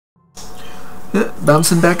Yeah,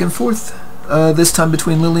 bouncing back and forth. This time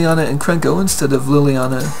between Liliana and Krenko instead of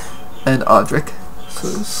Liliana and Audric. So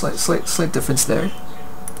slight difference there.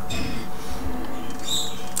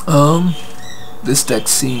 This deck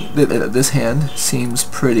this hand seems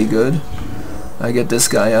pretty good. I get this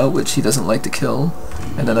guy out, which he doesn't like to kill,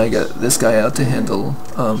 and then I get this guy out to handle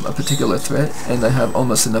a particular threat, and I have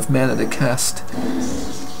almost enough mana to cast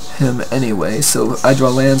him anyway. So I draw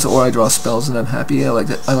lands or I draw spells, and I'm happy. I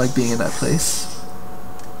like being in that place.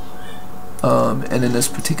 And in this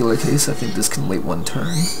particular case, I think this can wait one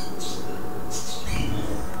turn.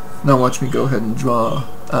 Now watch me go ahead and draw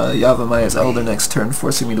Yavimaya Elder next turn,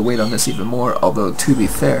 forcing me to wait on this even more, although to be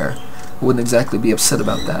fair, I wouldn't exactly be upset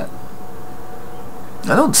about that.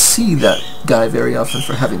 I don't see that guy very often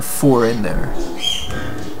for having 4 in there.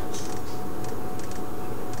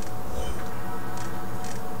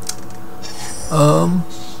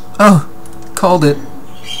 Oh, called it.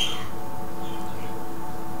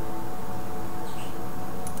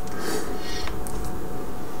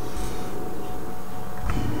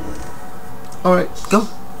 Alright, go.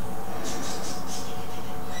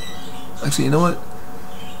 Actually, you know what?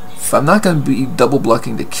 If I'm not going to be double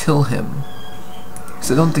blocking to kill him,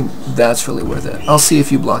 because I don't think that's really worth it. I'll see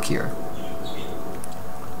if you block here.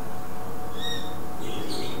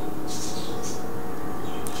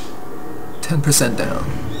 %10 down.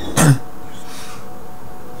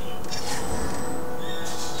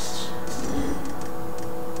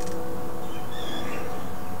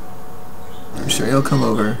 I'm sure he'll come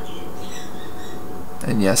over.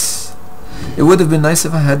 And yes, it would have been nice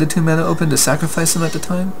if I had the 2 mana open to sacrifice him at the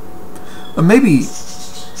time. Or maybe,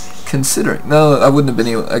 considering... No, I wouldn't have been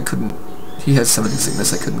able... I couldn't... He has summoning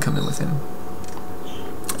sickness, I couldn't come in with him.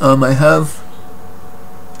 I have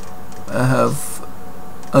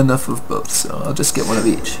enough of both, so I'll just get one of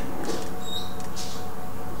each.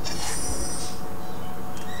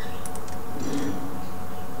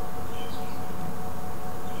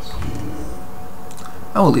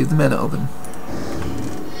 I will leave the mana open.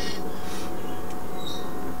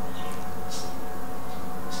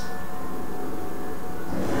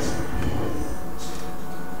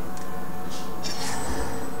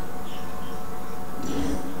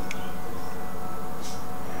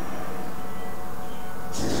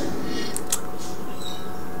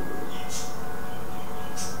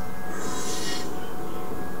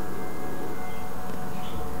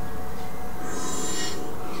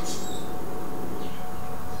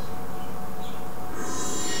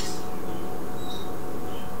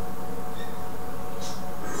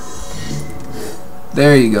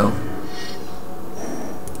 There you go.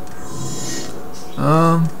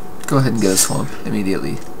 Go ahead and get a swamp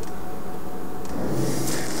immediately.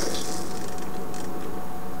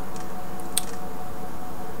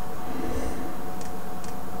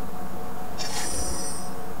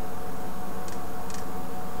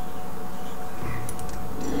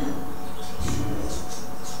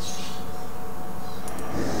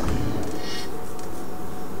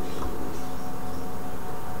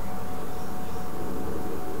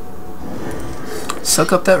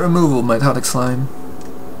 Suck up that removal, mitotic slime.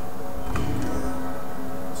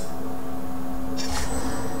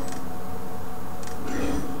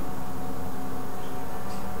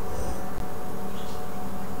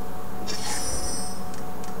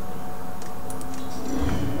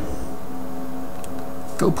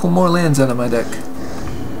 Go pull more lands out of my deck.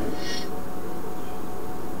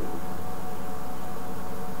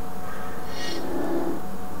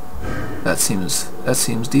 That seems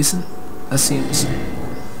decent. That seems...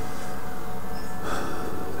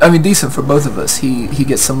 I mean, decent for both of us. He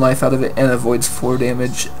gets some life out of it and avoids 4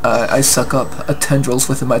 damage. I suck up a Tendrils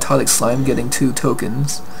with a Mitotic Slime, getting 2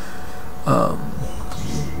 tokens. Let's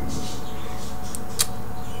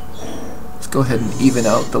go ahead and even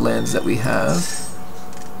out the lands that we have.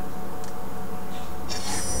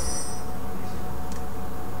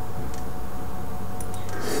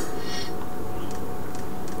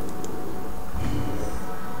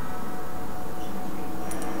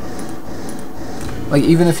 Like,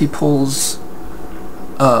 even if he pulls,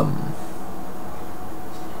 may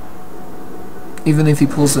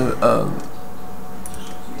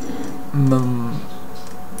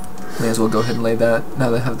as well go ahead and lay that, now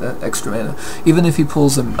that I have that extra mana. Even if he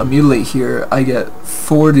pulls a Mutilate here, I get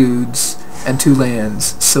 4 dudes and 2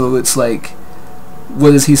 lands, so it's like,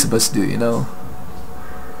 what is he supposed to do, you know?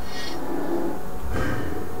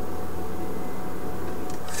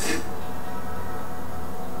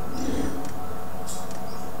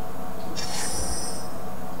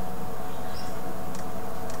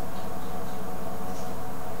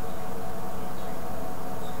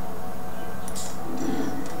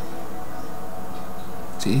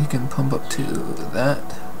 So you can pump up to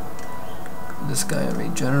that. This guy and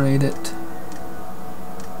regenerate it.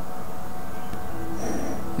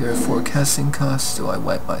 Your forecasting cost, so I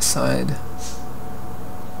wipe my side.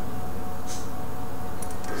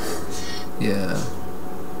 Yeah.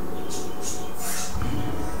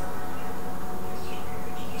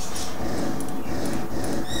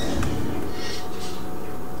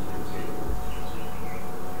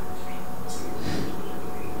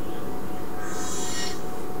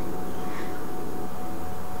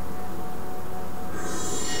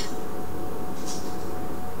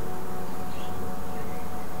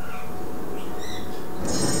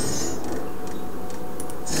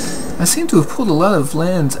 I seem to have pulled a lot of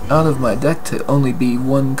lands out of my deck to only be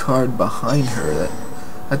one card behind her.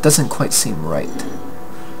 That doesn't quite seem right.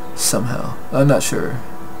 Somehow. I'm not sure.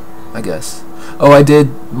 I guess. Oh, I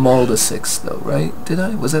did maul to 6 though, right? Did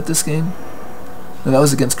I? Was that this game? No, that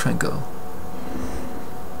was against Krenko.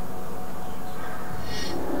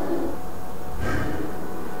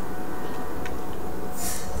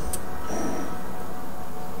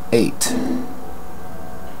 Eight.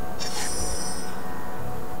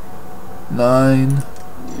 9,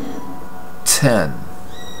 10.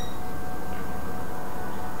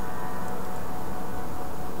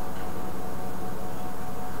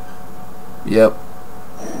 Yep.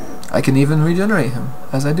 I can even regenerate him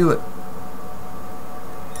as I do it.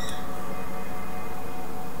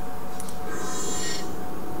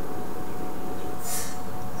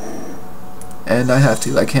 And I have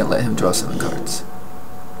to. I can't let him draw 7 cards.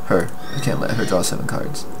 Her. I can't let her draw 7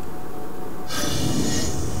 cards.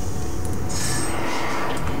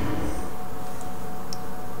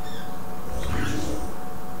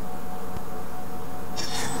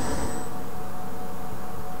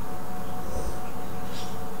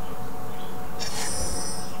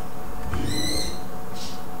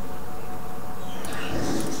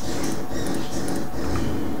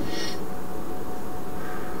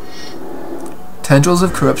 Tendrils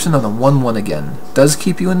of Corruption on a 1/1 again. Does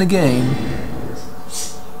keep you in the game.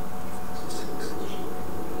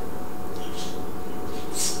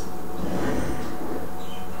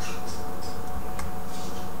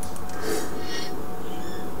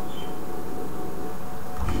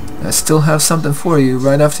 I still have something for you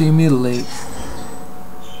right after you mutilate.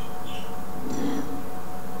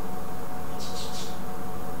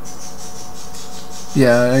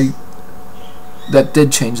 Yeah, that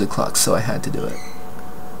did change the clock, so I had to do it.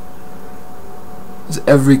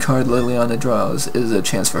 Every card Liliana draws is a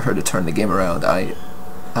chance for her to turn the game around.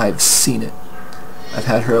 I've seen it. I've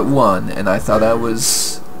had her at 1, and I thought I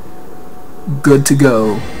was good to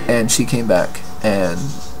go, and she came back, and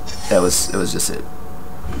it was just it.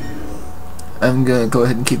 I'm gonna go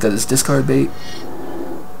ahead and keep that as discard bait.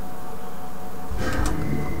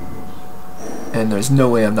 And there's no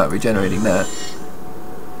way I'm not regenerating that.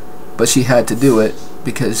 But she had to do it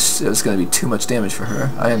because it was going to be too much damage for her.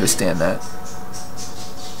 I understand that.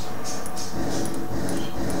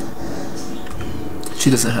 She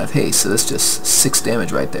doesn't have haste, so that's just 6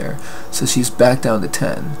 damage right there. So she's back down to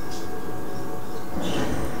 10.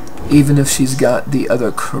 Even if she's got the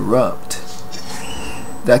other corrupt,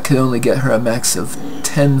 that could only get her a max of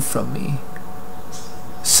 10 from me.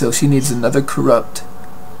 So she needs another corrupt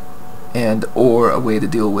and or a way to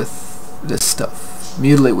deal with this stuff.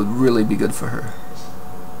 Mutilate would really be good for her.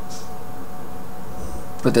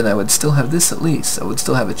 But then I would still have this at least. I would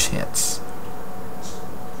still have a chance.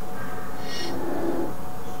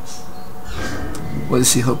 What, is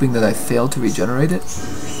she hoping that I fail to regenerate it?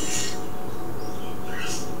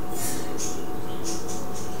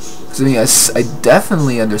 Because I mean, I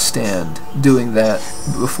definitely understand doing that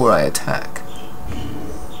before I attack.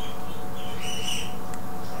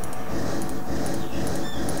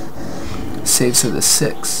 Saves her the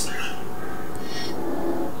 6.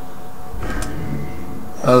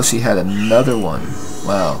 Oh, she had another one.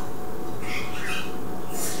 Wow.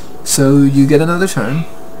 So you get another turn.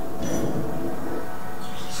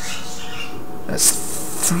 That's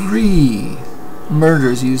 3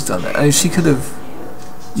 murders used on that. I mean, she could have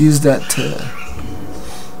used that to...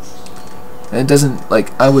 And it doesn't,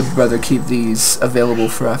 like, I would rather keep these available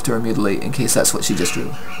for after a mutilate in case that's what she just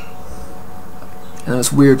drew. And it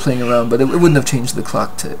was weird playing around, but it wouldn't have changed the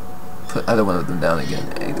clock to put either one of them down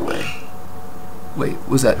again either way. Wait,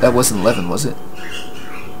 was that wasn't 11, was it?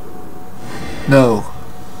 No.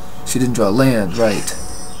 She didn't draw land, right.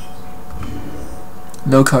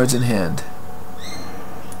 No cards in hand.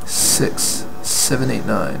 6, 7, 8,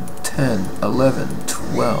 9, 10, 11,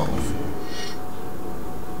 12.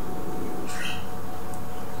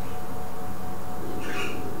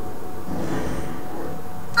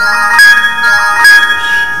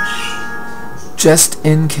 just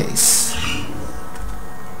in case.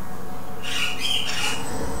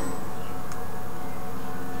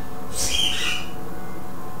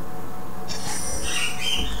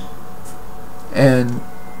 And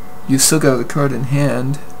you've still got a card in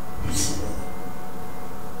hand.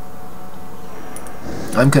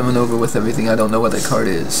 I'm coming over with everything. I don't know what that card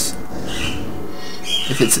is.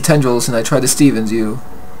 If it's the Tendrils, and I try to Stevens you.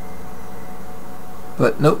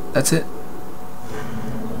 But nope, that's it.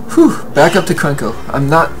 Whew, back up to Krenko.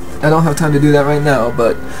 I don't have time to do that right now,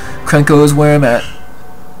 but Krenko is where I'm at.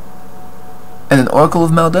 And an Oracle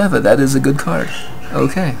of Maldeva, that is a good card.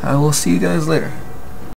 Okay, I will see you guys later.